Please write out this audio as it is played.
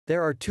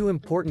There are two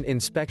important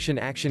inspection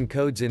action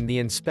codes in the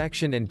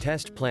inspection and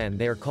test plan.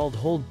 They are called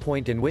hold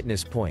point and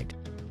witness point.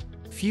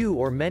 Few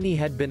or many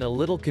had been a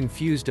little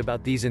confused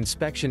about these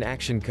inspection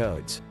action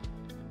codes.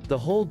 The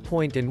hold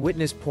point and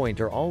witness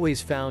point are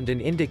always found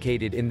and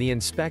indicated in the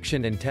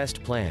inspection and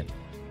test plan.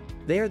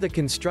 They are the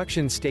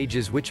construction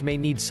stages which may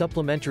need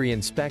supplementary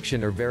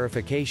inspection or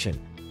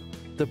verification.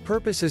 The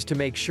purpose is to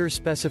make sure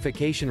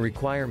specification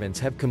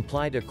requirements have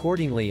complied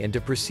accordingly and to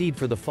proceed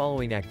for the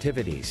following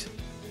activities.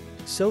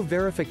 So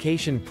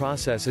verification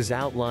process is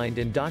outlined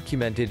and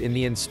documented in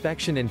the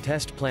inspection and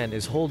test plan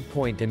as hold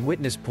point and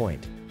witness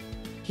point.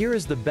 Here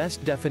is the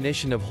best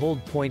definition of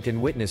hold point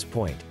and witness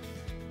point.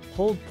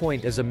 Hold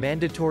point is a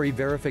mandatory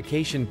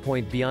verification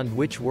point beyond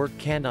which work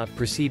cannot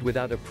proceed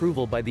without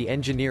approval by the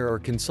engineer or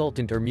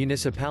consultant or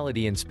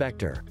municipality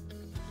inspector.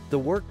 The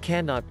work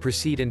cannot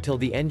proceed until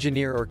the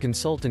engineer or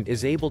consultant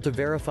is able to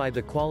verify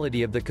the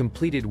quality of the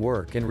completed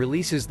work and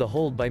releases the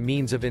hold by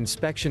means of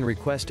inspection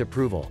request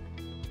approval.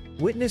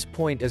 Witness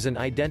point is an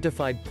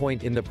identified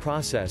point in the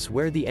process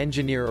where the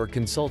engineer or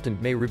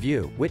consultant may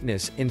review,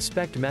 witness,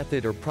 inspect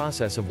method or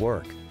process of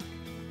work.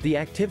 The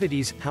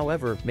activities,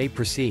 however, may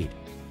proceed.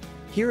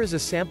 Here is a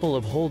sample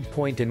of hold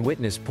point and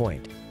witness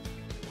point.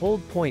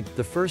 Hold point: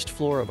 the first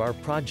floor of our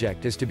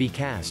project is to be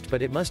cast,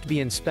 but it must be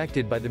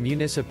inspected by the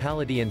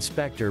municipality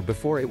inspector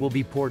before it will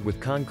be poured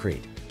with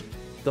concrete.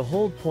 The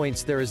hold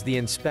points: there is the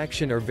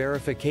inspection or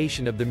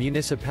verification of the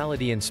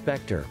municipality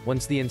inspector.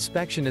 Once the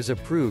inspection is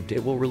approved,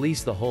 it will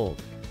release the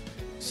hold.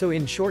 So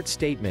in short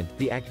statement,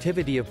 the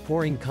activity of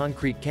pouring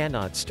concrete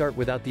cannot start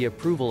without the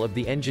approval of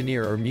the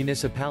engineer or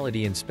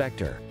municipality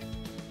inspector.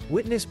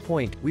 Witness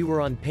point: we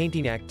were on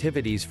painting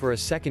activities for a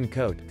second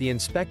coat. The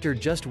inspector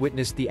just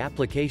witnessed the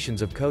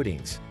applications of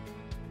coatings.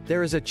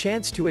 There is a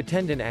chance to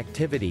attend an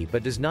activity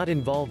but does not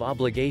involve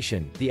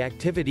obligation. The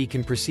activity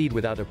can proceed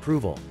without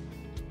approval.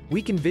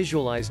 We can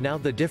visualize now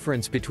the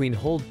difference between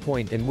hold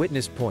point and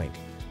witness point.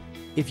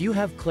 If you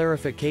have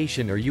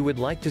clarification or you would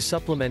like to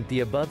supplement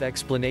the above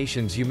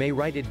explanations, you may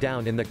write it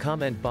down in the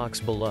comment box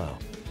below.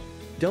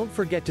 Don't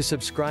forget to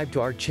subscribe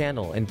to our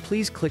channel and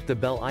please click the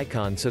bell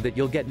icon so that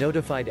you'll get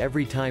notified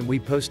every time we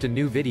post a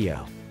new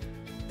video.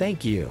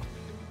 Thank you.